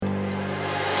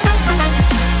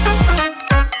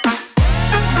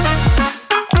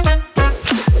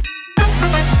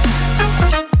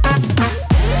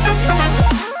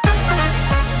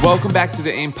Welcome back to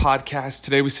the AIM podcast.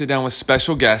 Today we sit down with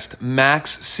special guest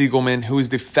Max Siegelman, who is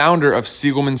the founder of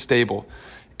Siegelman Stable.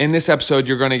 In this episode,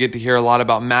 you're going to get to hear a lot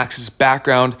about Max's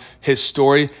background, his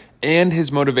story, and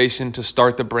his motivation to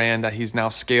start the brand that he's now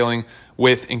scaling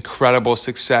with incredible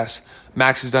success.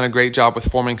 Max has done a great job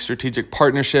with forming strategic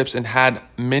partnerships and had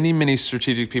many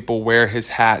strategic people wear his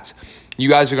hats. You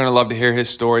guys are going to love to hear his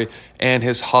story and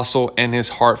his hustle and his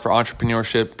heart for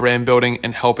entrepreneurship, brand building,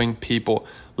 and helping people.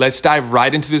 Let's dive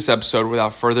right into this episode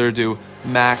without further ado.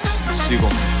 Max Siegelman.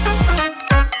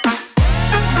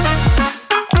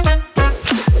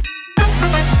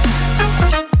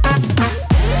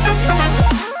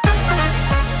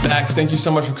 Max, thank you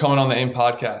so much for coming on the AIM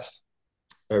podcast.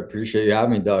 I appreciate you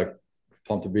having me, Doug.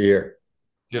 Pumped to be here.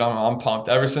 Dude, I'm pumped.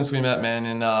 Ever since we met, man,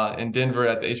 in Denver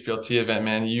at the HBLT event,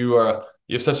 man, you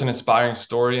have such an inspiring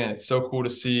story, and it's so cool to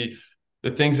see the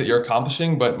things that you're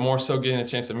accomplishing, but more so getting a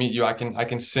chance to meet you. I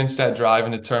can sense that drive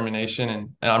and determination, and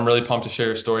I'm really pumped to share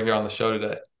your story here on the show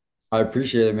today. I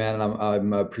appreciate it, man. And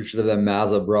I'm appreciative that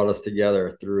Mazza brought us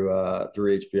together through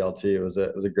HBLT. It was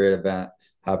a great event.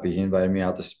 Happy he invited me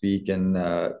out to speak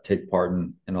and take part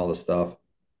in all the stuff.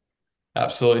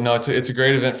 Absolutely. No, it's a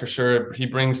great event for sure. He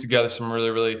brings together some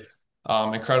really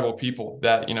incredible people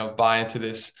that, buy into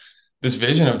this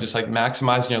vision of just like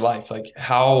maximizing your life. Like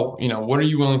how, what are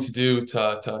you willing to do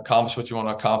to accomplish what you want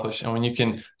to accomplish? And when you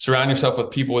can surround yourself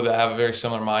with people that have a very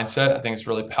similar mindset, I think it's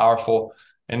really powerful.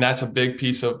 And that's a big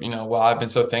piece of, why I've been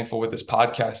so thankful with this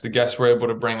podcast, the guests we're able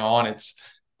to bring on.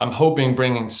 I'm hoping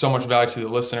bringing so much value to the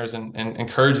listeners and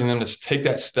encouraging them to take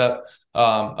that step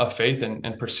of faith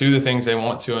and pursue the things they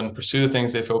want to and pursue the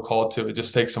things they feel called to. It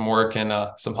just takes some work and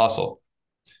some hustle.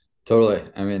 Totally.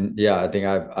 I mean, yeah, I think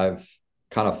I've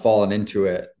kind of fallen into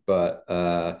it, but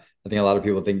I think a lot of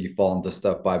people think you fall into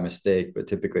stuff by mistake, but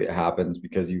typically it happens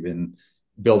because you've been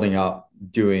building up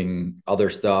doing other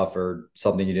stuff or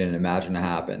something you didn't imagine to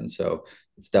happen. So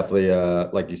it's definitely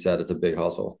like you said, it's a big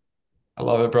hustle. I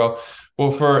love it, bro.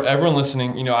 Well, for everyone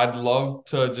listening, I'd love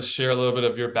to just share a little bit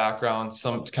of your background,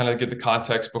 some to kind of get the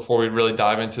context before we really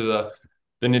dive into the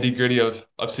nitty gritty of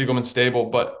Siegelman Stable.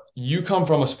 But you come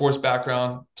from a sports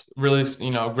background, really,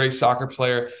 great soccer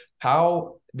player.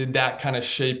 How did that kind of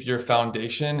shape your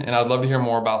foundation? And I'd love to hear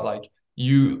more about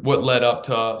what led up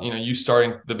to, you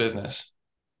starting the business.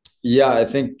 Yeah, I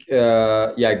think,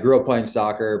 I grew up playing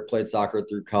soccer, played soccer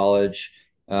through college.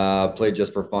 Played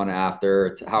just for fun after.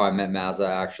 It's how I met Mazza,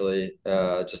 actually.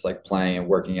 Just like playing and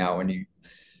working out when you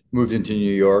moved into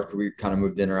New York. We kind of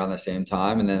moved in around the same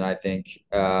time. And then I think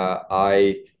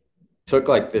I took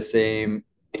like the same,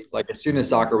 like as soon as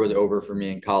soccer was over for me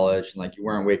in college, and like you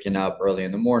weren't waking up early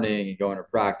in the morning and going to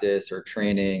practice or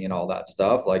training and all that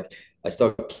stuff. Like I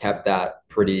still kept that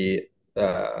pretty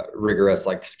rigorous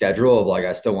like schedule of like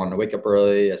I still wanted to wake up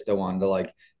early. I still wanted to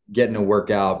like getting a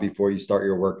workout before you start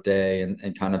your work day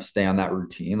and kind of stay on that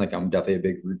routine. Like I'm definitely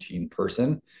a big routine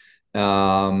person.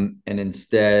 And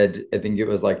instead, I think it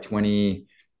was like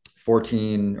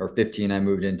 2014 or 15, I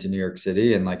moved into New York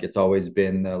City. And like, it's always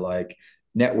been the like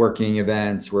networking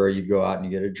events where you go out and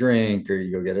you get a drink or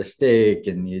you go get a steak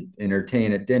and you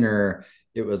entertain at dinner.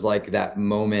 It was like that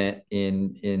moment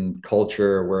in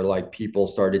culture where like people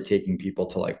started taking people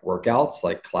to like workouts,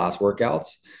 like class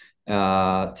workouts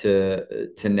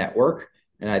to network.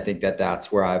 And I think that's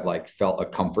where I've like felt a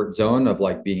comfort zone of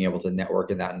like being able to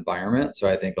network in that environment. So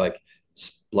I think like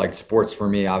sports for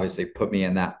me obviously put me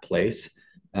in that place.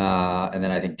 And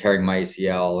then I think tearing my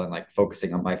ACL and like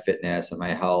focusing on my fitness and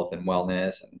my health and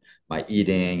wellness and my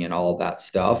eating and all of that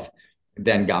stuff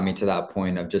then got me to that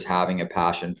point of just having a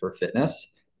passion for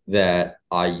fitness that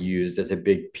I used as a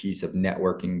big piece of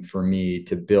networking for me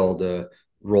to build a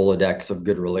Rolodex of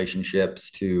good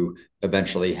relationships to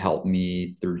eventually help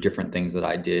me through different things that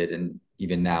I did and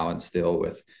even now and still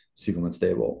with Siegelman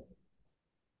Stable.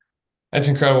 That's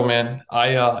incredible, man.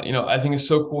 I think it's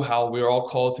so cool how we're all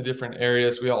called to different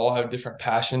areas. We all have different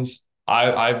passions.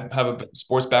 I have a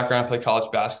sports background, play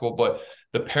college basketball, but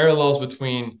the parallels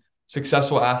between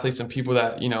successful athletes and people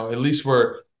that, at least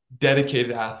were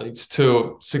dedicated athletes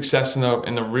to success in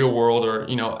the real world or,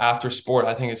 after sport,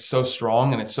 I think it's so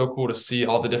strong. And it's so cool to see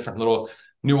all the different little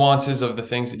nuances of the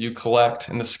things that you collect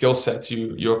and the skill sets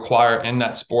you acquire in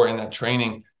that sport and that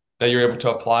training that you're able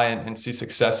to apply and see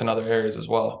success in other areas as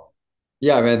well.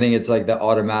 Yeah, I mean, I think it's like the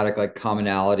automatic like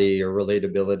commonality or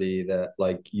relatability that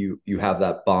like you have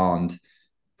that bond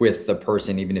with the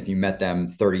person, even if you met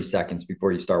them 30 seconds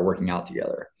before you start working out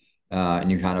together.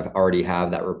 And you kind of already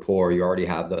have that rapport, you already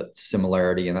have the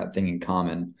similarity and that thing in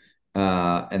common.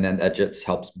 And then that just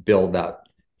helps build that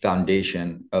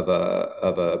foundation of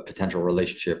a potential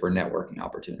relationship or networking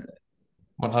opportunity.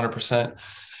 100%.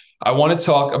 I want to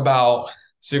talk about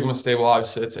Siegelman Stable.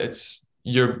 Obviously, it's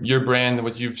your brand,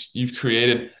 what you've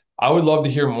created. I would love to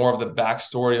hear more of the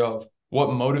backstory of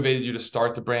what motivated you to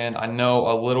start the brand. I know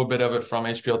a little bit of it from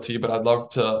HPLT, but I'd love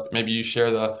to maybe you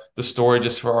share the story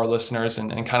just for our listeners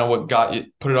and kind of what got you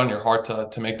put it on your heart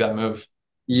to make that move.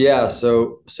 Yeah,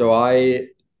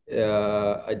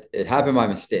 it happened by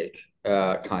mistake,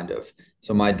 kind of.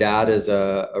 So my dad is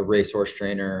a racehorse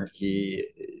trainer. He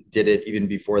did it even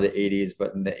before the 80s,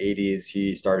 but in the 80s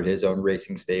he started his own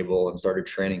racing stable and started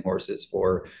training horses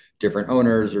for different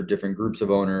owners or different groups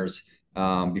of owners,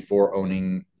 before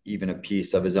owning even a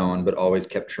piece of his own, but always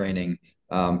kept training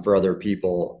for other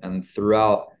people. And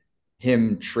throughout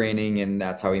him training, and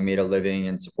that's how he made a living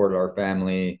and supported our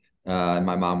family. And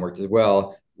my mom worked as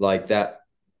well, like that.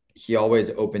 He always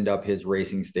opened up his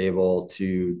racing stable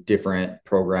to different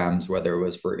programs, whether it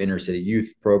was for inner city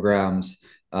youth programs,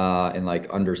 in like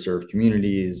underserved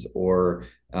communities, or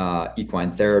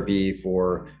equine therapy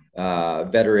for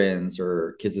veterans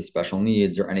or kids with special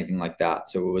needs or anything like that.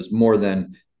 So it was more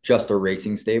than just a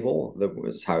racing stable. That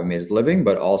was how he made his living,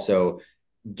 but also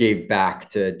gave back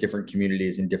to different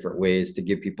communities in different ways to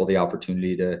give people the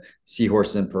opportunity to see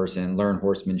horses in person, learn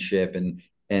horsemanship, and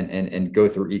go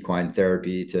through equine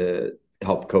therapy to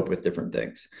help cope with different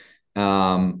things.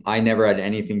 I never had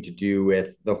anything to do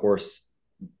with the horse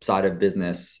side of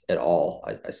business at all.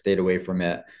 I stayed away from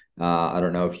it. I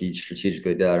don't know if he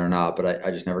strategically did that or not, but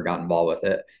I just never got involved with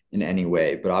it in any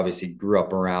way. But obviously, grew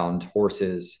up around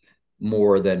horses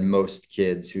more than most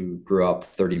kids who grew up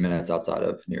 30 minutes outside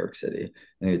of New York City.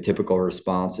 I think the typical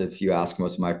response, if you ask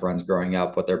most of my friends growing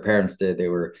up what their parents did, they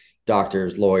were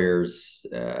doctors, lawyers,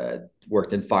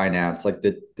 worked in finance, like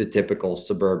the typical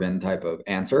suburban type of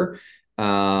answer.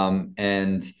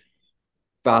 And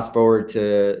fast forward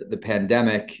to the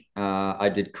pandemic, I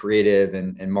did creative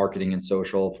and marketing and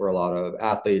social for a lot of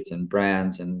athletes and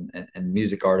brands and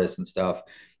music artists and stuff.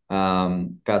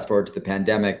 Fast forward to the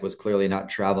pandemic, was clearly not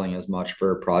traveling as much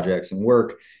for projects and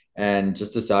work, and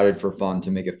just decided for fun to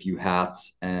make a few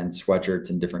hats and sweatshirts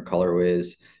in different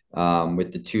colorways,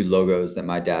 with the two logos that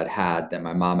my dad had that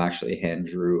my mom actually hand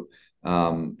drew,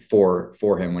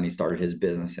 for him when he started his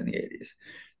business in the 80s.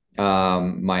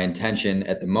 My intention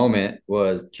at the moment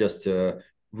was just to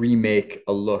remake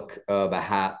a look of a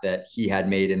hat that he had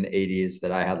made in the 80s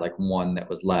that I had like one that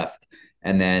was left.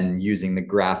 And then using the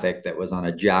graphic that was on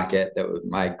a jacket that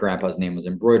my grandpa's name was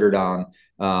embroidered on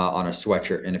a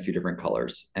sweatshirt in a few different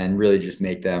colors, and really just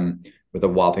make them with a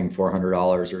whopping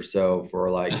 $400 or so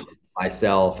for like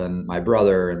myself and my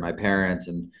brother and my parents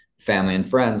and family and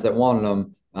friends that wanted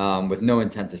them, with no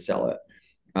intent to sell it.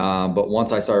 But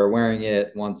once I started wearing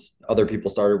it, once other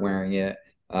people started wearing it,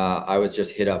 I was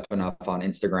just hit up enough on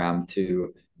Instagram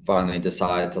to finally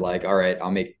decide to like, all right, I'll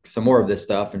make some more of this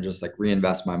stuff and just like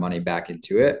reinvest my money back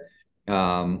into it,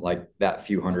 like that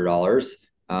few $100s,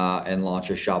 and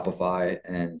launch a Shopify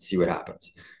and see what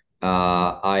happens.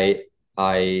 As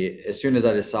soon as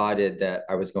I decided that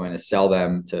I was going to sell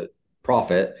them to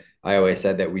profit, I always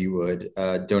said that we would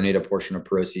donate a portion of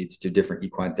proceeds to different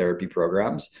equine therapy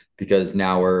programs, because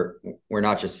now we're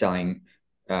not just selling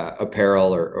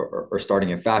apparel or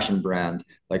starting a fashion brand.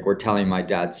 Like, we're telling my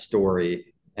dad's story,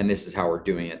 and this is how we're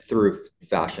doing it through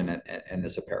fashion and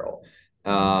this apparel.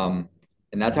 And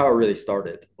that's how it really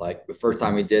started. Like, the first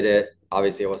time we did it,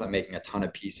 obviously I wasn't making a ton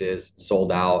of pieces, sold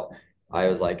out. I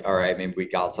was like, all right, maybe we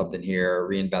got something here,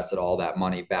 reinvested all that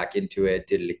money back into it,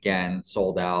 did it again,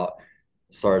 sold out.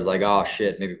 Started like, oh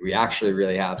shit, maybe we actually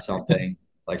really have something.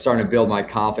 Like, starting to build my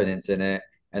confidence in it,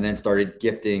 and then started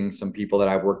gifting some people that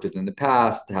I've worked with in the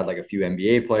past. Had like a few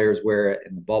NBA players wear it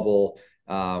in the bubble,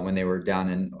 when they were down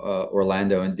in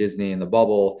Orlando and Disney in the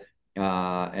bubble,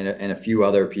 and a few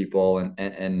other people,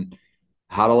 and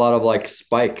had a lot of like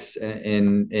spikes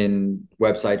in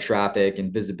website traffic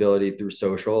and visibility through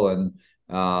social. And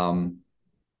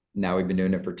now we've been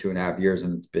doing it for 2.5 years,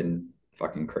 and it's been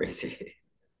fucking crazy.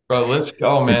 Bro, let's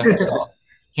go, man. First off,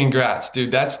 congrats, dude.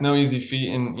 That's no easy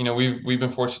feat. And we've been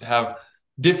fortunate to have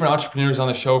different entrepreneurs on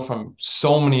the show from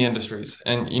so many industries.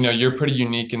 And you're pretty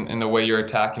unique in the way you're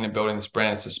attacking and building this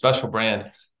brand. It's a special brand.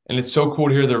 And it's so cool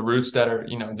to hear the roots that are,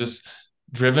 just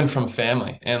driven from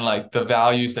family and like the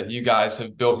values that you guys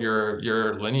have built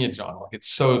your lineage on. Like, it's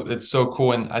so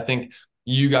cool. And I think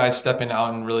you guys stepping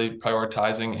out and really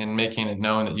prioritizing and making it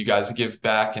known that you guys give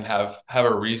back and have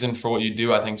a reason for what you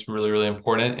do, I think is really, really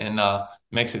important, and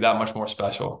makes it that much more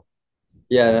special.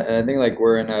 Yeah, and I think like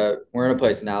we're in a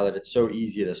place now that it's so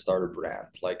easy to start a brand.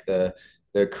 Like, the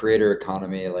creator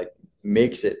economy like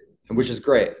makes it, which is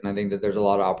great. And I think that there's a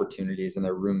lot of opportunities and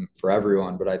there's room for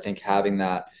everyone. But I think having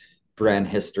that brand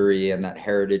history and that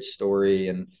heritage story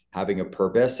and having a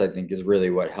purpose, I think is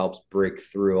really what helps break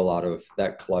through a lot of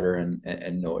that clutter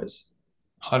and noise.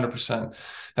 100%.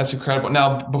 That's incredible.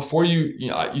 Now, before you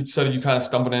said you kind of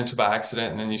stumbled into by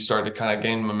accident and then you started to kind of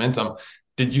gain momentum.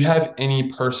 Did you have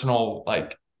any personal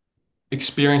like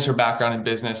experience or background in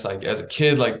business, like as a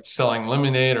kid, like selling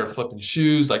lemonade or flipping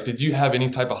shoes? Like, did you have any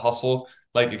type of hustle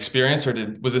like experience, or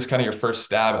was this kind of your first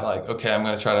stab at like, okay, I'm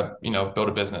going to try to, build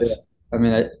a Yeah. business? I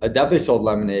mean, I definitely sold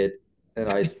lemonade in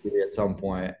iced tea at some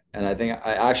point, and I think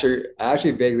I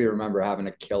actually vaguely remember having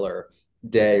a killer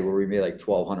day where we made like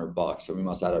 $1,200. So we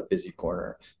must have had a busy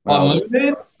corner when On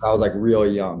lemonade? I was like real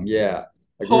young. Yeah,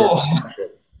 like Oh,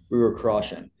 we were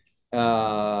crushing.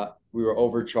 We were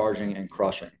overcharging and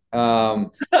crushing.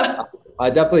 I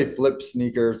definitely flipped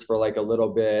sneakers for like a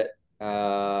little bit.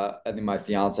 I think my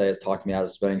fiance has talked me out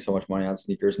of spending so much money on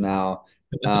sneakers now.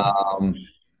 Um,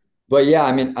 but yeah,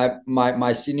 I mean,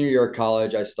 my senior year of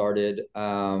college, I started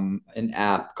an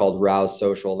app called Rouse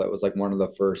Social that was like one of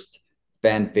the first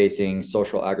fan-facing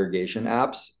social aggregation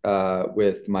apps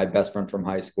with my best friend from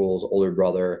high school's older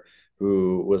brother,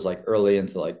 who was like early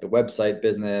into like the website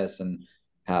business and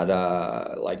had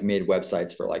like made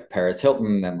websites for like Paris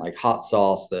Hilton and like Hot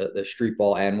Sauce, the street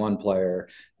ball and one player.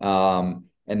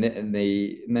 And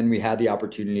then we had the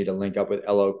opportunity to link up with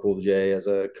LL Cool J as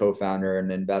a co-founder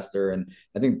and investor. And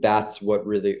I think that's what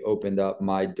really opened up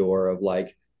my door of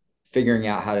like figuring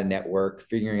out how to network,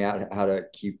 figuring out how to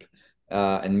keep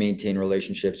and maintain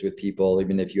relationships with people,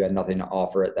 even if you had nothing to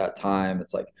offer at that time.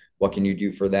 It's like, what can you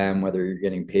do for them, whether you're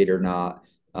getting paid or not?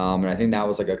 And I think that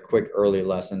was like a quick early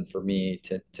lesson for me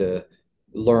to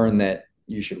learn that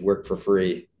you should work for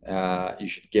free. You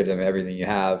should give them everything you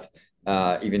have,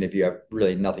 even if you have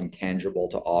really nothing tangible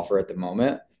to offer at the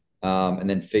moment. And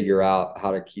then figure out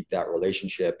how to keep that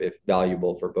relationship if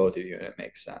valuable for both of you and it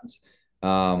makes sense.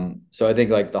 So I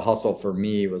think like the hustle for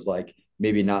me was like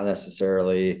maybe not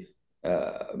necessarily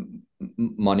uh,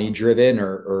 money driven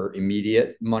or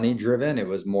immediate money driven. It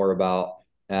was more about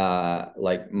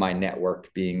like my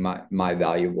network being my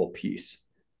valuable piece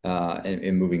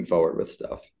in moving forward with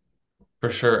stuff.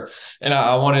 for sure. And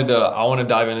I want to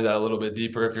dive into that a little bit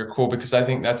deeper if you're cool, because I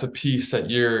think that's a piece that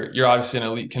you're obviously an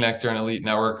elite connector, an elite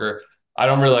networker. I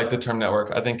don't really like the term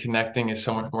network. I think connecting is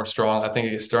so much more strong. I think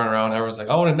it gets thrown around. Everyone's like,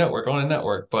 I want to network, I want to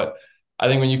network. But I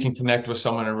think when you can connect with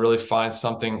someone and really find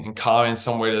something in common,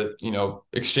 some way to,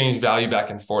 exchange value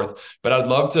back and forth. But I'd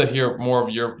love to hear more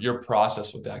of your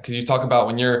process with that. Because you talk about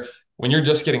when you're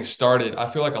just getting started, I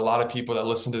feel like a lot of people that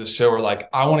listen to the show are like,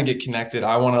 I want to get connected.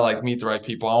 I want to like meet the right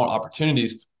people. I want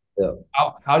opportunities. Yeah.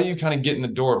 How do you kind of get in the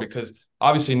door? Because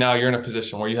obviously now you're in a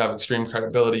position where you have extreme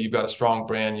credibility. You've got a strong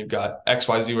brand. You've got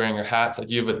XYZ wearing your hats. Like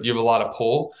you have a lot of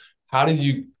pull. How did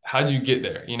you get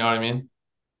there? You know what I mean?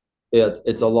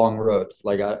 It's a long road.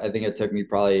 Like I think it took me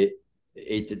probably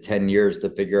 8 to 10 years to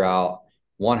figure out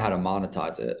one, how to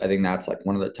monetize it. I think that's like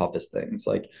one of the toughest things.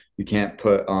 Like you can't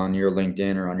put on your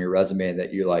LinkedIn or on your resume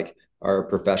that you like are a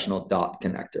professional dot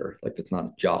connector. Like that's not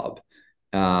a job.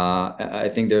 I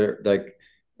think they're like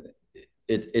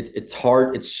it's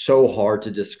hard. It's so hard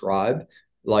to describe.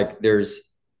 Like there's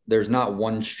not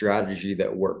one strategy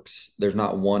that works. There's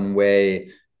not one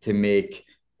way to make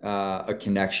a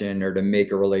connection or to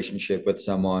make a relationship with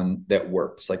someone that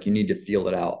works. Like you need to feel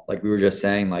it out. Like we were just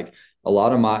saying, like a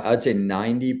lot of I'd say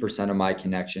 90% of my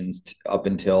connections up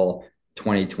until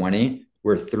 2020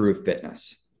 were through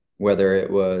fitness. Whether it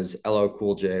was LL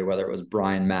Cool J, whether it was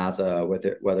Brian Mazza,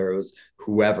 whether it was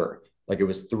whoever, like it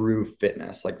was through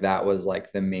fitness. Like that was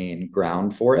like the main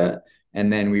ground for it.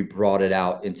 And then we brought it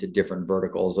out into different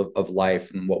verticals of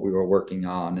life and what we were working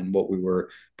on and what we were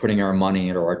putting our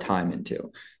money or our time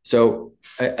into. So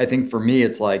I think for me,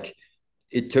 it's like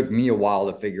it took me a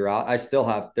while to figure out. I still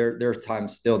have there's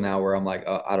times still now where I'm like,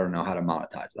 oh, I don't know how to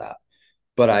monetize that.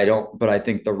 But I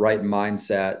think the right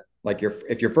mindset, like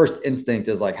if your first instinct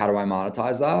is like, how do I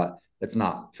monetize that? It's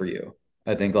not for you.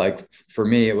 I think like for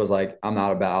me, it was like, I'm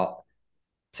not about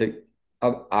to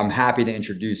I'm happy to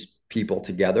introduce people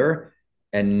together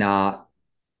and not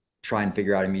try and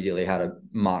figure out immediately how to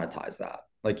monetize that.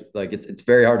 Like it's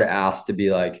very hard to ask to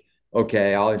be like,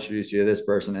 okay, I'll introduce you to this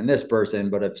person,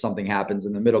 but if something happens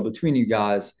in the middle between you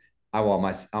guys, I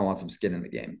want some skin in the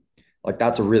game. Like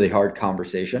that's a really hard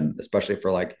conversation, especially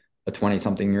for like a 20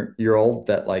 something year old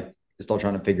that like is still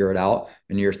trying to figure it out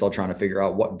and you're still trying to figure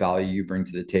out what value you bring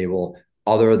to the table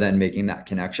other than making that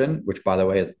connection, which by the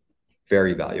way is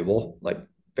very valuable, like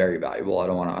very valuable. I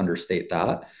don't want to understate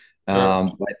that. Sure.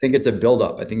 I think it's a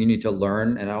buildup. I think you need to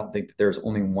learn, and I don't think that there's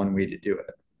only one way to do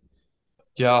it.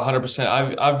 Yeah,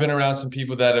 100%. I've been around some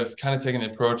people that have kind of taken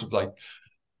the approach of like,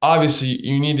 obviously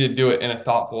you need to do it in a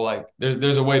thoughtful, like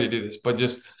there's a way to do this, but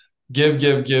just give,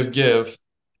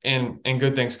 and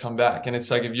good things come back. And it's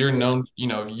like if you're known,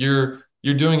 you're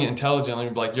doing it intelligently,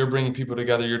 like you're bringing people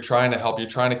together, you're trying to help, you're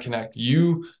trying to connect,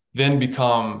 you then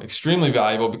become extremely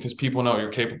valuable because people know what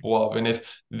you're capable of. And if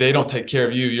they don't take care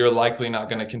of you, you're likely not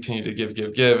going to continue to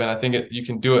give. And I think you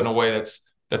can do it in a way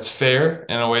that's fair,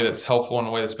 in a way that's helpful, in a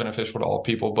way that's beneficial to all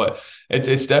people. But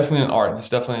it's definitely an art. It's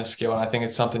definitely a skill, and I think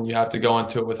it's something you have to go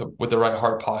into it with the right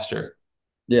heart posture.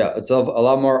 Yeah, it's a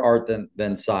lot more art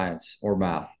than science or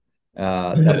math.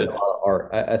 Definitely a lot of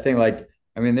art. I think like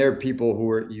I mean there are people who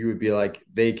are you would be like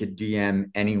they could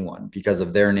DM anyone because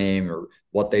of their name or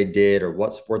what they did or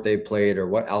what sport they played or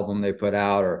what album they put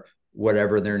out or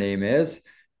whatever their name is,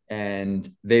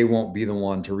 and they won't be the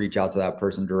one to reach out to that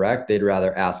person direct. They'd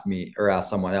rather ask me or ask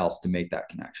someone else to make that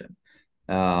connection.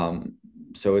 Um,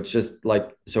 so it's just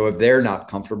like, so if they're not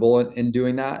comfortable in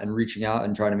doing that and reaching out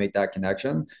and trying to make that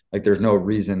connection, like there's no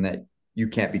reason that you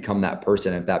can't become that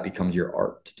person if that becomes your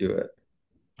art to do it.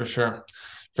 For sure.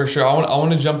 For sure. I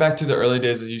want to jump back to the early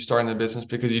days of you starting the business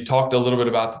because you talked a little bit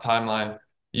about the timeline.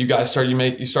 You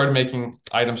started making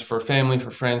items for family,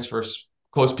 for friends, for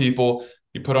close people.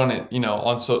 You put on it,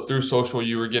 through social,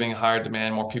 you were getting higher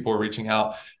demand, more people were reaching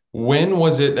out. When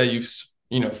was it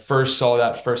that first saw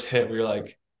that first hit where you're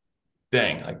like,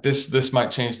 dang, like this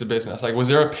might change the business? Like, was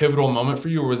there a pivotal moment for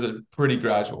you or was it pretty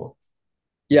gradual?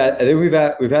 Yeah, I think we've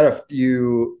had a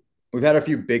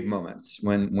few big moments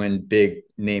when big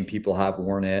name people have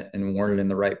worn it and worn it in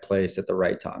the right place at the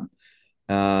right time.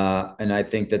 And I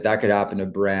think that could happen to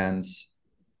brands.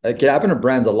 It could happen to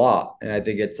brands a lot, and I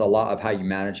think it's a lot of how you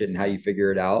manage it and how you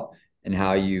figure it out and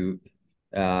how you.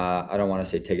 I don't want to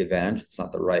say take advantage. It's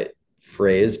not the right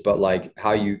phrase, but like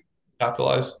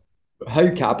Capitalize. how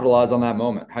you capitalize on that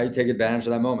moment, how you take advantage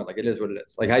of that moment. Like it is what it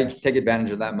is. Like how you take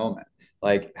advantage of that moment,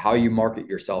 like how you market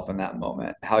yourself in that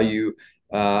moment, how you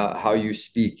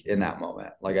speak in that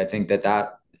moment. Like I think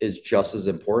that is just as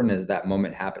important as that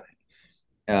moment happening.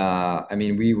 I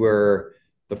mean, we were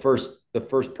the first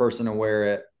person to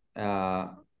wear it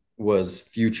was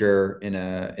Future in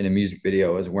a music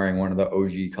video was wearing one of the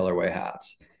OG colorway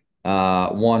hats.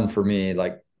 One for me,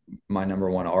 like my number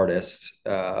one artist,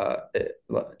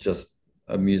 just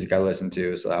a music I listened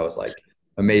to. So that was like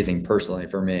amazing personally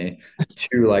for me.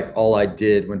 Two, like all I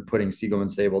did when putting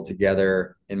Siegelman Stable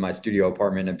together in my studio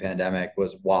apartment in pandemic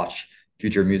was watch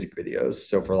Future music videos.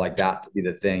 So for like that to be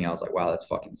the thing, I was like, wow, that's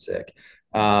fucking sick.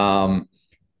 Um,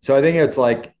 so I think it's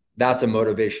like that's a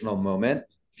motivational moment.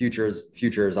 Future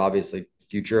is obviously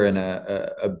Future and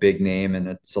a big name and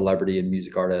a celebrity and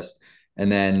music artist.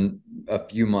 And then a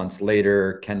few months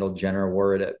later, Kendall Jenner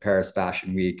wore it at Paris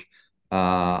Fashion Week.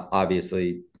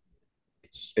 Obviously,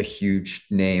 a huge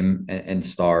name and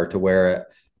star to wear it.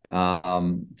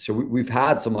 So we've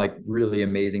had some like really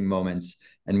amazing moments,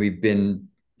 and we've been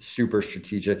super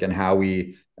strategic in how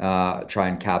we try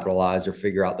and capitalize or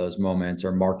figure out those moments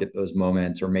or market those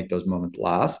moments or make those moments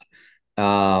last.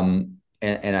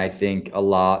 And I think a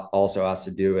lot also has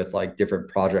to do with like different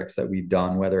projects that we've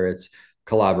done, whether it's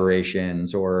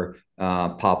collaborations or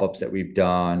pop-ups that we've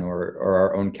done or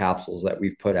our own capsules that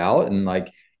we've put out. And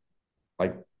like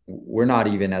we're not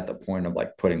even at the point of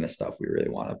like putting the stuff we really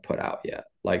want to put out yet.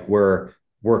 Like we're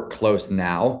close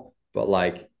now, but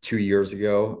like 2 years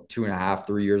ago, 2.5,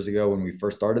 3 years ago when we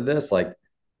first started this, like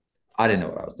I didn't know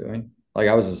what I was doing. Like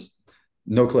I was just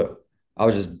no clue. I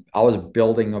was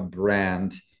building a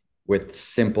brand with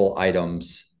simple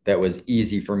items that was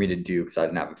easy for me to do because I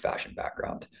didn't have a fashion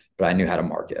background, but I knew how to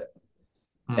market.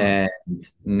 Hmm. And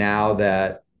now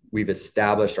that we've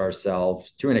established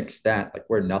ourselves to an extent, like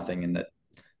we're nothing in the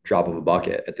drop of a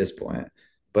bucket at this point.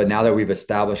 But now that we've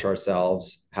established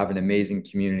ourselves, have an amazing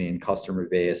community and customer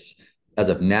base, as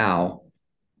of now,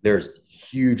 there's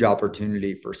huge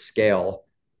opportunity for scale,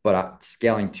 but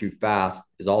scaling too fast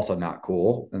is also not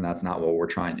cool. And that's not what we're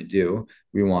trying to do.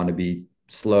 We want to be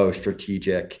slow,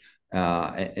 strategic,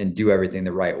 and do everything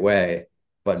the right way.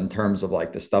 But in terms of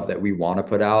like the stuff that we want to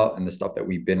put out and the stuff that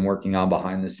we've been working on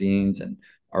behind the scenes and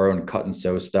our own cut and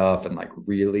sew stuff and like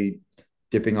really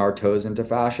dipping our toes into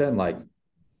fashion, like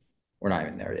we're not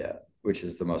even there yet, which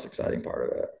is the most exciting part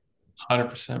of it.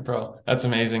 100%, bro. That's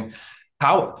amazing.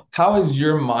 How has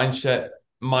your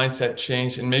mindset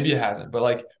changed? And maybe it hasn't, but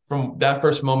like from that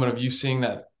first moment of you seeing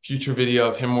that future video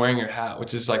of him wearing your hat,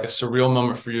 which is like a surreal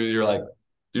moment for you,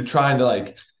 you're trying to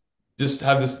like just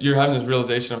have this, you're having this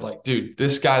realization of like, dude,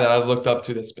 this guy that I've looked up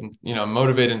to that's been,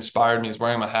 motivated, inspired me is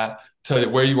wearing my hat to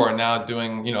where you are now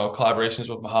doing, collaborations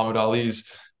with Muhammad Ali's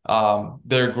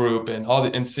their group and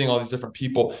and seeing all these different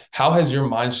people. How has your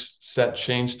mindset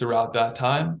changed throughout that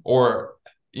time? Or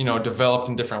developed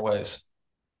in different ways?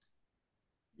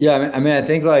 Yeah, I mean, I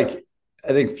think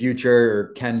Future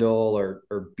or Kendall or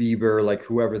Bieber, like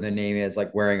whoever the name is,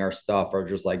 like wearing our stuff are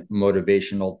just like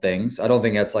motivational things. I don't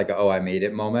think that's like a, oh, I made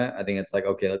it moment. I think it's like,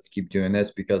 okay, let's keep doing this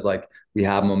because like we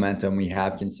have momentum, we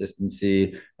have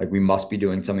consistency, like we must be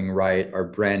doing something right. Our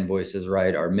brand voice is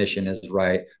right, our mission is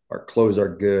right, our clothes are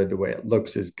good, the way it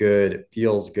looks is good, it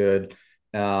feels good.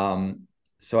 Um,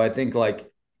 so I think probably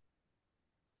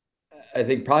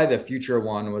the Future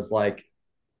one was like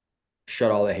shut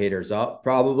all the haters up,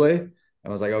 probably. I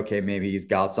was like, okay, maybe he's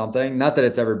got something. Not that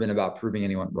it's ever been about proving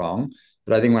anyone wrong,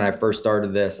 but I think when I first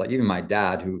started this, like even my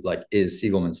dad, who like is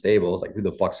Siegelman stable, is like, who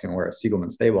the fuck's gonna wear a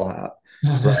Siegelman stable hat,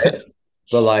 right?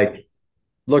 But like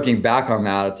looking back on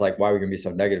that, it's like, why are we gonna be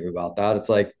so negative about that? It's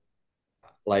like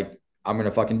I'm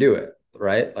gonna fucking do it,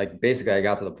 right? Like basically, I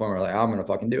got to the point where like I'm gonna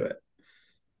fucking do it.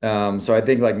 So I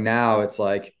think like now it's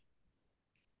like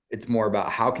it's more about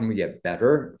how can we get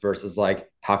better versus like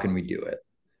how can we do it.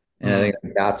 And I Mhm.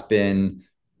 think that's been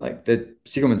like the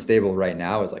Siegelman stable right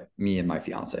now is like me and my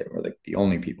fiance. We're like the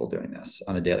only people doing this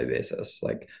on a daily basis,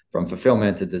 like from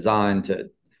fulfillment to design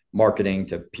to marketing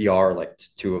to PR, like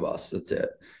two of us. That's it.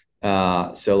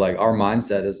 So like our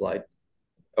mindset is like,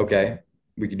 okay,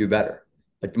 we could do better.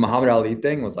 Like the Muhammad Ali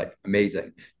thing was like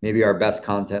amazing. Maybe our best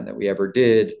content that we ever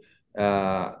did.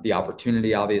 The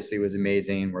opportunity obviously was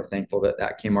amazing. We're thankful that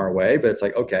that came our way, but it's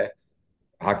like, okay,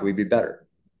 how can we be better?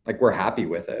 Like we're happy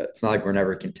with it. It's not like we're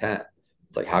never content.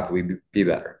 It's like how can we be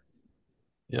better?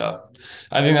 Yeah.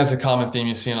 I think that's a common theme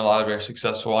you see in a lot of very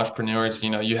successful entrepreneurs.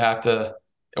 You have to,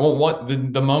 well,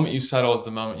 the moment you settle is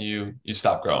the moment you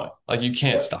stop growing. Like you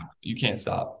can't stop. You can't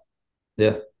stop.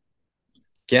 Yeah,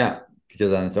 can't because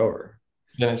then it's over.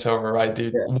 Then it's over, right,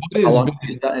 dude? Yeah. What How has long been, can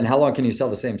you sell, and how long can you sell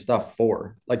the same stuff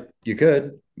for? Like you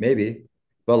could maybe,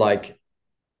 but like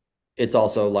it's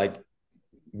also like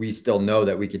we still know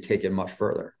that we could take it much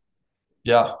further.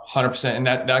 yeah, 100%. And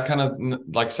that kind of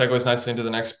like segues nicely into the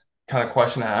next kind of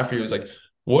question I have for you is like,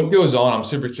 what goes on? I'm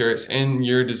super curious in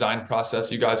your design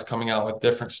process, you guys coming out with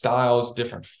different styles,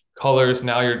 different colors.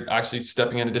 Now you're actually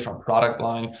stepping in a different product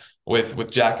line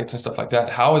with jackets and stuff like that.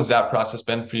 How has that process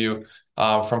been for you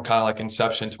from kind of like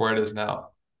inception to where it is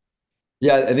now?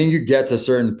 Yeah, I think you get to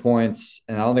certain points,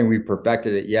 and I don't think we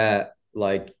perfected it yet.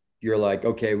 Like you're like,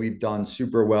 okay, we've done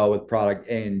super well with product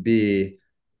A and B.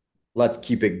 Let's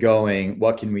keep it going.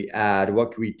 What can we add?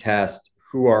 What can we test?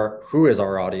 Who is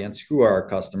our audience? Who are our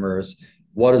customers?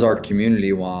 What does our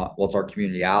community want? What's our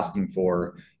community asking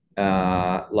for?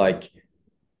 Like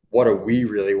what do we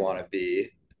really want to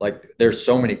be? Like there's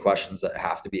so many questions that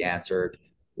have to be answered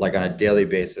like on a daily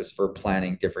basis for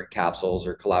planning different capsules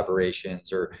or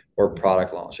collaborations or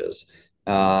product launches.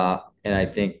 And I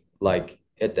think like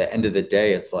at the end of the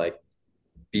day, it's like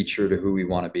be true to who we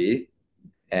want to be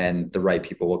and the right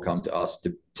people will come to us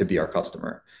to be our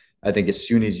customer. I think as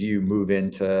soon as you move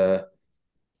into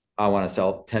I want to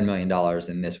sell $10 million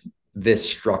in this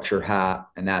structure hat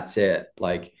and that's it,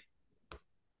 like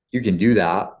you can do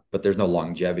that, but there's no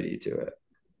longevity to it.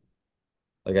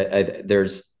 Like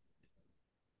there's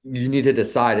you need to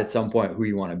decide at some point who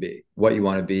you want to be, what you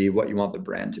want to be, what you want the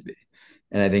brand to be.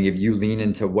 And I think if you lean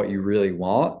into what you really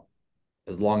want,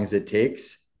 as long as it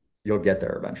takes, you'll get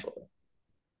there eventually.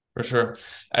 For sure.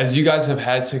 As you guys have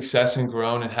had success and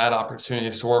grown and had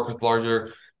opportunities to work with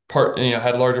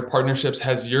had larger partnerships,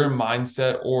 has your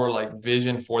mindset or like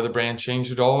vision for the brand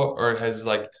changed at all? Or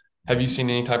have you seen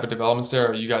any type of developments there?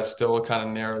 Or are you guys still kind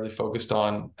of narrowly focused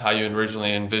on how you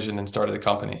originally envisioned and started the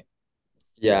company?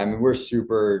 Yeah, I mean, we're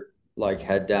super like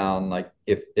head down. Like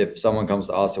if someone comes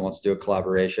to us and wants to do a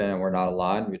collaboration and we're not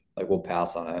aligned, we'll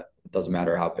pass on it. It doesn't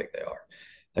matter how big they are.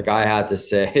 Like I had to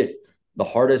say the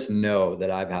hardest no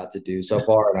that I've had to do so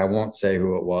far, and I won't say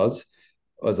who it was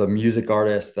a music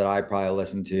artist that I probably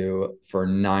listened to for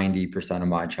 90% of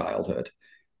my childhood.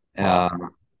 Wow.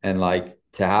 And like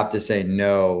to have to say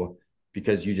no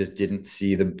because you just didn't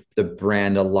see the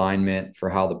brand alignment for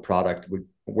how the product would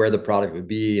where the product would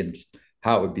be and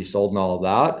how it would be sold and all of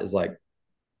that is like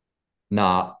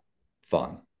not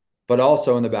fun. But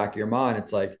also in the back of your mind,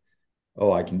 it's like,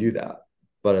 oh, I can do that.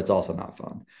 But it's also not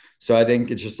fun. So I think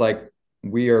it's just like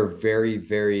we are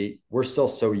we're still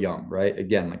so young, right?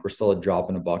 Again, like we're still a drop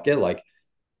in a bucket. Like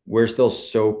we're still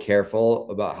so careful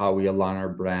about how we align our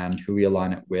brand, who we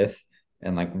align it with,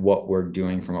 and like what we're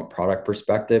doing from a product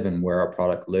perspective and where our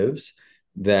product lives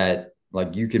that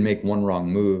like you can make one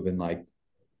wrong move and like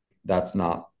that's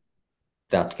not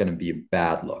that's going to be a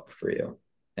bad look for you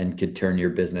and could turn your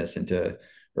business into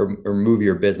or move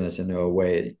your business into a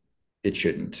way it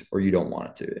shouldn't or you don't want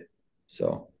it to be.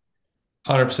 So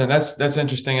 100%. That's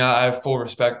interesting. I have full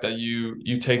respect that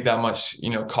you take that much,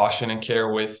 caution and care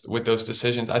with those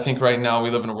decisions. I think right now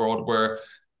we live in a world where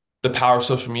the power of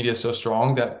social media is so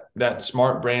strong that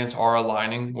smart brands are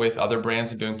aligning with other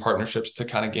brands and doing partnerships to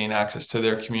kind of gain access to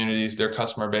their communities, their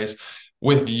customer base.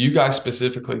 With you guys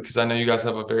specifically, because I know you guys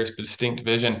have a very distinct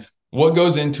vision. What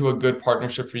goes into a good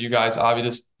partnership for you guys?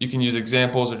 Obviously, you can use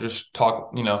examples or just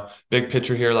talk, big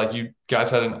picture here. Like you guys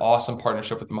had an awesome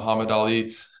partnership with Muhammad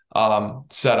Ali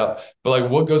setup, but like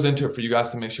what goes into it for you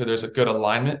guys to make sure there's a good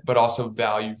alignment, but also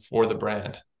value for the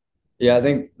brand? Yeah, I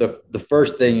think the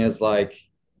first thing is like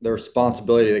the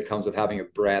responsibility that comes with having a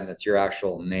brand that's your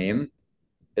actual name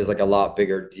is like a lot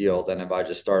bigger deal than if I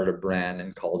just started a brand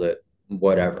and called it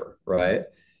whatever, right?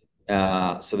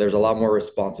 So there's a lot more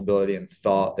responsibility and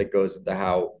thought that goes into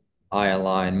how I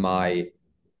align my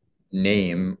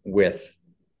name with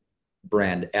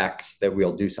brand X that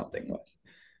we'll do something with.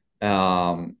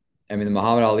 I mean, the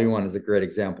Muhammad Ali one is a great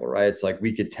example, right? It's like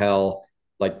we could tell,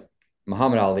 like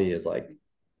Muhammad Ali is like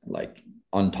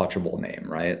untouchable name,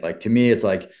 right? Like to me, it's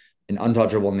like an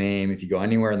untouchable name. If you go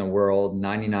anywhere in the world,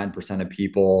 99% of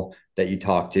people that you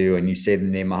talk to and you say the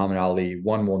name Muhammad Ali,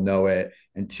 one will know it,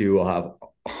 and two will have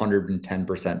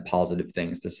 110% positive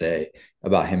things to say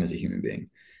about him as a human being.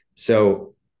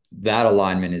 So that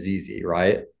alignment is easy,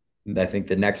 right? I think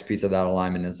the next piece of that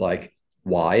alignment is like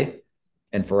why.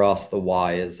 And for us, the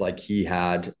why is like he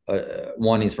had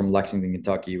one, he's from Lexington,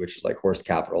 Kentucky, which is like horse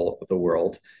capital of the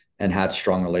world, and had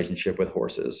strong relationship with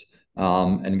horses.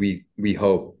 And we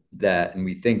hope that, and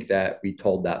we think that we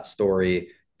told that story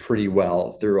pretty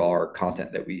well through our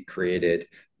content that we created.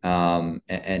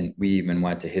 And we even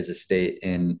went to his estate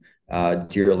in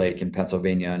Deer Lake in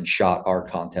Pennsylvania and shot our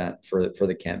content for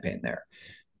the campaign there.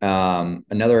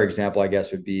 Another example, I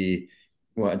guess, would be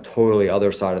well, a totally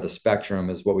other side of the spectrum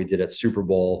is what we did at Super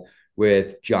Bowl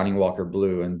with Johnny Walker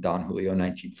Blue and Don Julio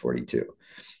 1942.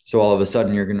 So all of a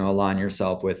sudden, you're going to align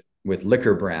yourself with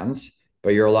liquor brands,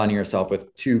 but you're aligning yourself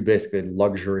with two basically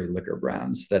luxury liquor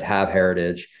brands that have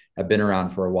heritage, have been around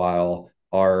for a while,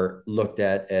 are looked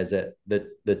at as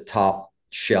the top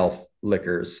shelf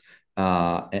liquors,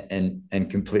 and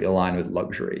completely aligned with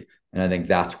luxury. And I think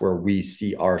that's where we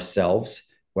see ourselves,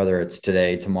 whether it's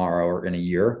today, tomorrow, or in a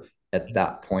year, at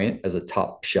that point as a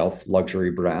top shelf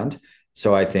luxury brand.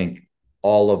 So I think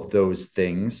all of those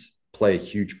things play a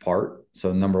huge part.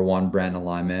 So number one, brand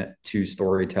alignment, two,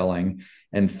 storytelling,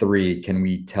 and three, can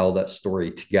we tell that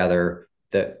story together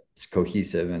that's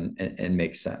cohesive and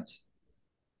makes sense?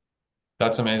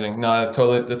 That's amazing. No, that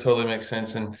totally makes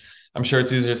sense. And I'm sure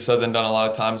it's easier said than done a lot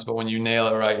of times, but when you nail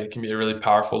it right, it can be a really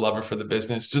powerful lever for the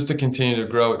business just to continue to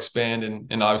grow, expand,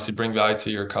 and obviously bring value to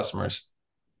your customers.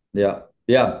 Yeah.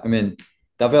 Yeah. I mean,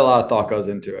 definitely a lot of thought goes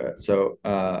into it. So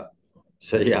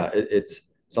yeah, it's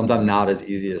sometimes not as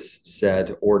easy as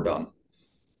said or done.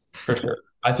 For sure.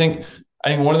 I think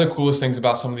one of the coolest things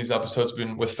about some of these episodes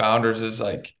been with founders is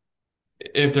like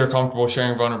if they're comfortable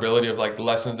sharing vulnerability of like the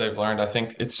lessons they've learned. I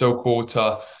think it's so cool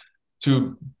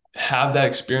to have that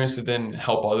experience to then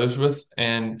help others with.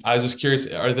 And I was just curious,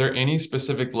 are there any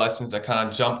specific lessons that kind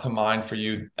of jump to mind for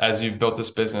you as you've built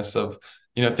this business of,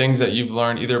 things that you've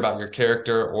learned either about your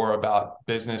character or about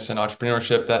business and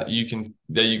entrepreneurship that you could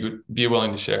be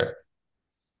willing to share?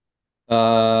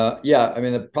 Yeah, I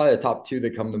mean, probably the top two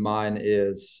that come to mind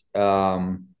is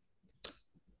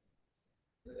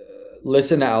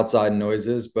listen to outside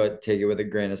noises, but take it with a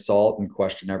grain of salt and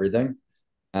question everything.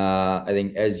 I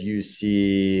think as you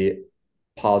see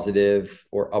positive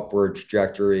or upward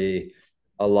trajectory,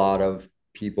 a lot of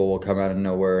people will come out of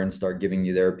nowhere and start giving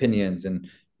you their opinions and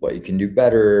what you can do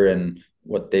better and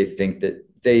what they think that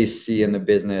they see in the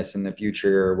business in the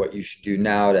future, what you should do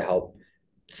now to help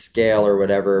scale or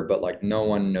whatever. But like no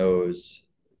one knows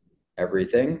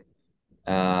everything,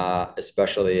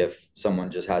 especially if someone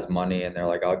just has money and they're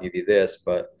like, I'll give you this,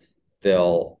 but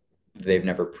they've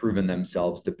never proven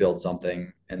themselves to build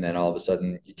something, and then all of a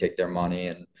sudden you take their money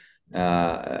and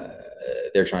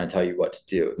they're trying to tell you what to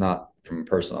do. Not from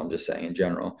personal, I'm just saying in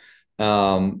general.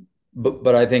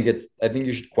 But I think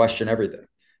you should question everything.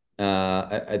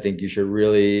 I think you should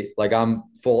really like I'm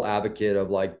full advocate of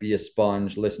like be a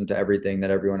sponge, listen to everything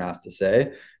that everyone has to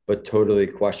say, but totally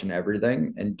question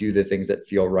everything and do the things that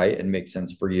feel right and make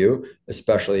sense for you,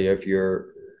 especially if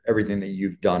you're everything that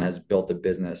you've done has built a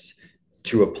business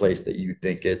to a place that you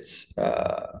think it's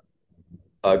a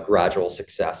gradual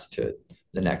success to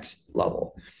the next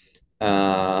level.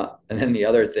 And then the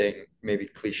other thing, maybe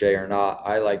cliche or not,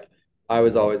 I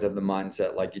was always of the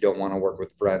mindset like you don't want to work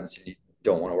with friends and you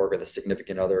don't want to work with a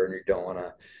significant other and you don't want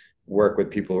to work with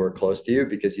people who are close to you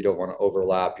because you don't want to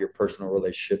overlap your personal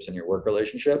relationships and your work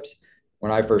relationships.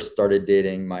 when I first started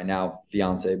dating my now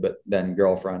fiance, but then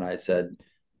girlfriend, I said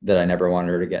that I never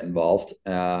wanted her to get involved.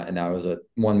 And now it was a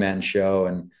one man show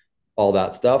and all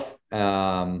that stuff.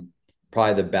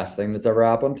 Probably the best thing that's ever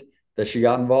happened that she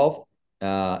got involved.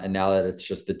 And now that it's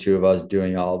just the two of us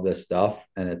doing all of this stuff,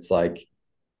 and it's like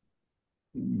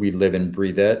we live and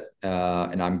breathe it,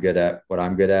 and I'm good at what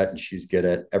I'm good at, and she's good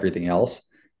at everything else.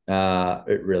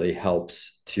 It really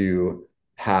helps to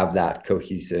have that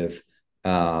cohesive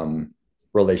um,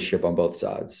 relationship on both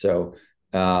sides. So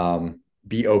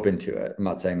be open to it. I'm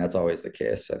not saying that's always the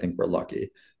case. I think we're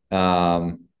lucky.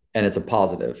 And it's a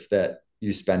positive that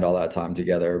you spend all that time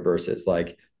together versus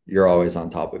like you're always on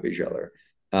top of each other.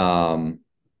 Um,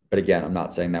 but again, I'm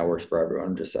not saying that works for everyone.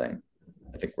 I'm just saying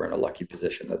I think we're in a lucky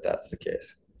position that that's the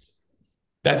case.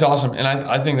 That's awesome. And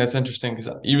I think that's interesting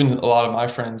because even a lot of my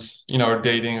friends, are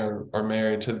dating or are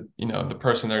married to, the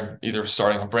person they're either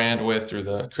starting a brand with through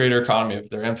the creator economy if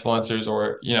they're influencers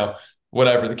or,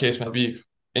 whatever the case may be.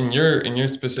 In your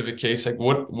specific case, like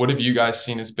what have you guys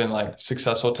seen has been like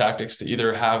successful tactics to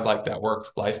either have like that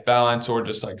work-life balance or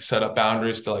just like set up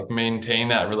boundaries to like maintain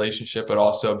that relationship, but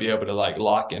also be able to like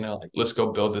lock in and like let's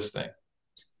go build this thing.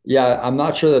 Yeah, I'm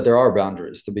not sure that there are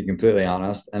boundaries, to be completely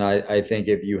honest. And I think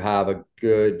if you have a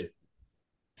good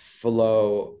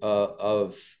flow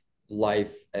of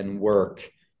life and work.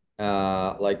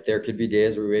 Like there could be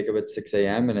days where we wake up at 6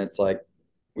 a.m. and it's like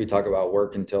we talk about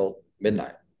work until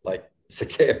midnight, like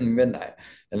 6 a.m. to midnight.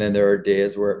 And then there are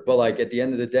days where, but like at the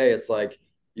end of the day, it's like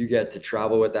you get to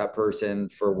travel with that person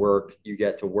for work. You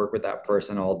get to work with that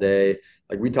person all day.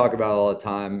 Like we talk about all the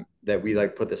time that we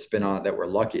like put the spin on it that we're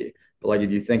lucky. But like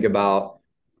if you think about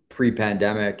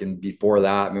pre-pandemic and before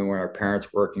that, I mean, when our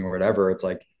parents working or whatever, it's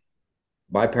like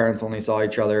my parents only saw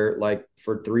each other like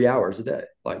for 3 hours a day.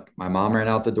 Like my mom ran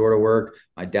out the door to work.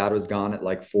 My dad was gone at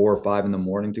like 4 or 5 in the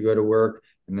morning to go to work.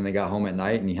 And then they got home at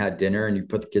night and you had dinner and you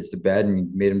put the kids to bed and you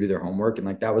made them do their homework. And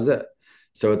like that was it.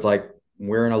 So it's like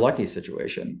we're in a lucky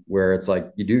situation where it's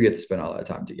like you do get to spend all that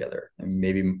time together. And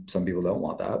maybe some people don't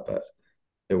want that, but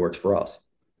it works for us.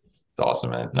 It's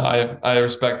awesome, man. No, I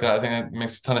respect that. I think that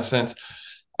makes a ton of sense.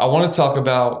 I want to talk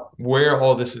about where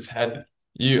all this is headed.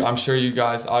 I'm sure you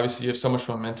guys obviously you have so much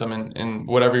momentum in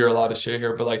whatever you're allowed to share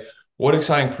here, but like what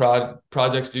exciting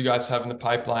projects do you guys have in the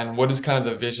pipeline? What is kind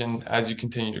of the vision as you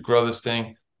continue to grow this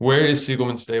thing? Where is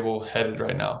Siegelman Stable headed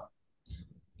right now?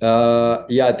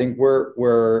 Yeah, I think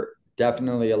we're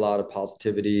definitely a lot of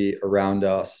positivity around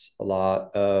us, a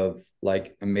lot of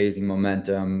like amazing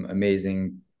momentum,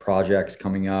 amazing projects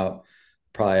coming up.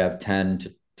 Probably have 10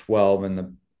 to 12 in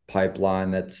the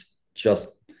pipeline that's just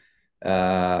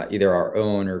either our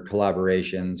own or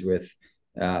collaborations with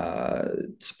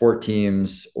sport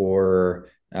teams or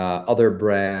other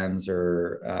brands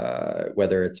or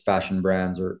whether it's fashion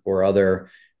brands or other.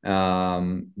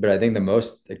 But I think the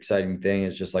most exciting thing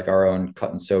is just like our own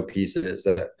cut and sew pieces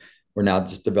that we're now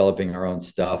just developing our own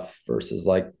stuff versus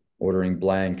like ordering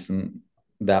blanks and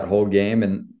that whole game.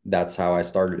 And that's how I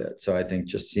started it. So I think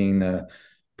just seeing the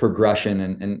progression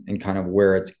and kind of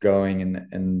where it's going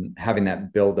and having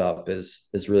that build up is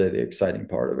really the exciting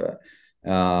part of it.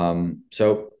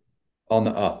 So on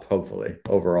the up, hopefully,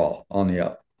 overall on the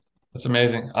up. That's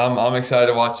amazing. I'm excited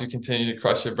to watch you continue to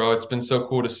crush it, bro. It's been so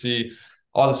cool to see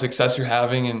all the success you're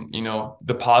having and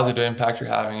the positive impact you're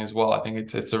having as well. I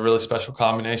think it's a really special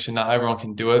combination. Not everyone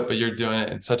can do it, but you're doing it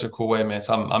in such a cool way, man.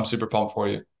 So I'm super pumped for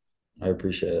you. I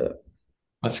appreciate it.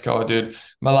 Let's go, dude.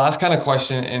 My last kind of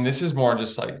question, and this is more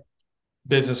just like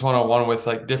business 101 with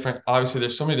like different, obviously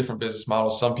there's so many different business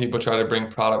models. Some people try to bring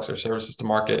products or services to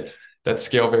market that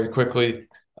scale very quickly,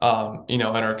 and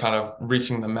are kind of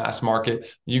reaching the mass market.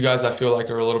 You guys, I feel like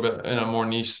are a little bit in a more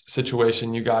niche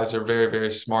situation. You guys are very,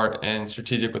 very smart and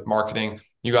strategic with marketing.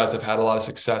 You guys have had a lot of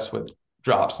success with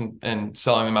drops and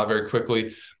selling them out very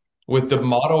quickly. With the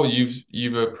model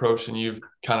you've approached and you've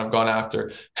kind of gone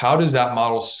after, how does that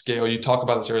model scale? You talk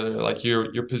about this earlier, like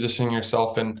you're positioning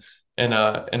yourself in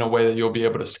a way that you'll be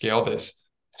able to scale this.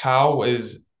 How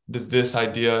does this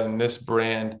idea and this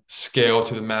brand scale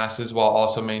to the masses while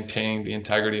also maintaining the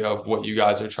integrity of what you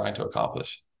guys are trying to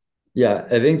accomplish? Yeah,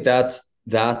 I think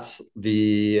that's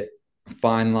the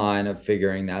fine line of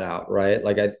figuring that out, right?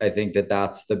 Like I think that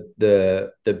that's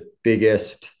the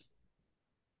biggest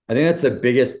I think that's the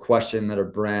biggest question that a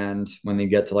brand, when they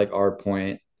get to like our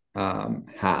point,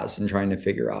 has in trying to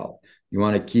figure out. You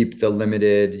want to keep the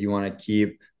limited, you want to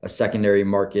keep a secondary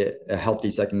market, a healthy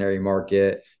secondary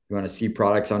market. You want to see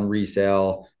products on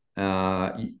resale,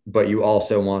 but you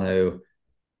also want to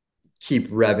keep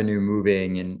revenue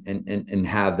moving and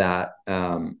have that.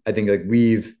 I think like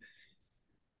we've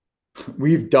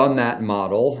we've done that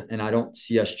model, and I don't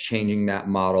see us changing that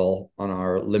model on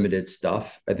our limited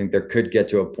stuff. I think there could get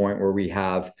to a point where we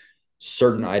have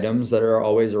certain items that are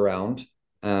always around.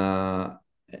 Uh,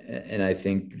 and I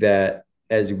think that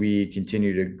as we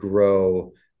continue to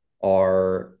grow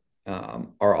our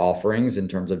offerings in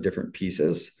terms of different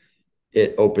pieces,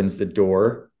 it opens the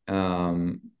door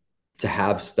to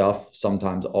have stuff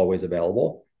sometimes always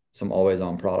available, some always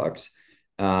on products.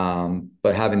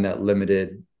 But having that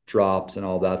limited drops and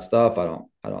all that stuff, I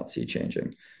don't see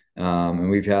changing. And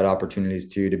we've had opportunities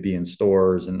too to be in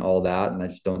stores and all that, and I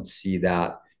just don't see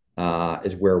that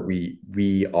is where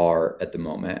we are at the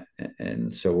moment,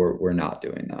 and so we're not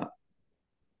doing that.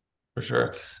 For sure.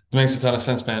 It makes a ton of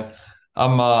sense, man.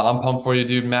 I'm pumped for you,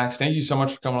 dude. Max, thank you so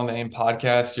much for coming on the AIM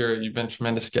podcast. You've been a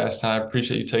tremendous guest, and I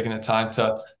appreciate you taking the time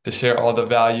to share all the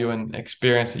value and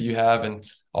experience that you have and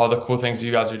all the cool things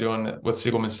you guys are doing with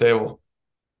Siegelman Stable.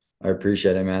 I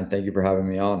appreciate it, man. Thank you for having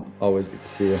me on. Always good to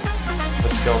see you.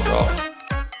 Let's go, bro.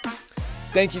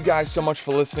 Thank you guys so much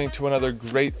for listening to another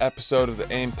great episode of the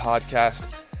AIM podcast.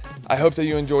 I hope that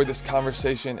you enjoyed this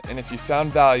conversation, and if you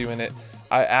found value in it,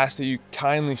 I ask that you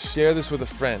kindly share this with a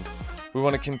friend. We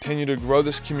want to continue to grow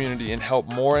this community and help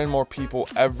more and more people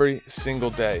every single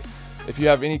day. If you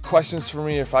have any questions for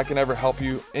me, or if I can ever help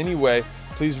you anyway,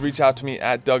 please reach out to me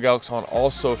at Doug Elks on all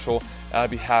social, and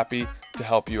I'd be happy to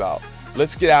help you out.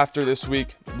 Let's get after this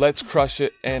week. Let's crush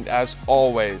it. And as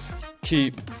always,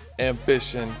 keep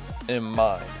ambition in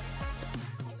mind.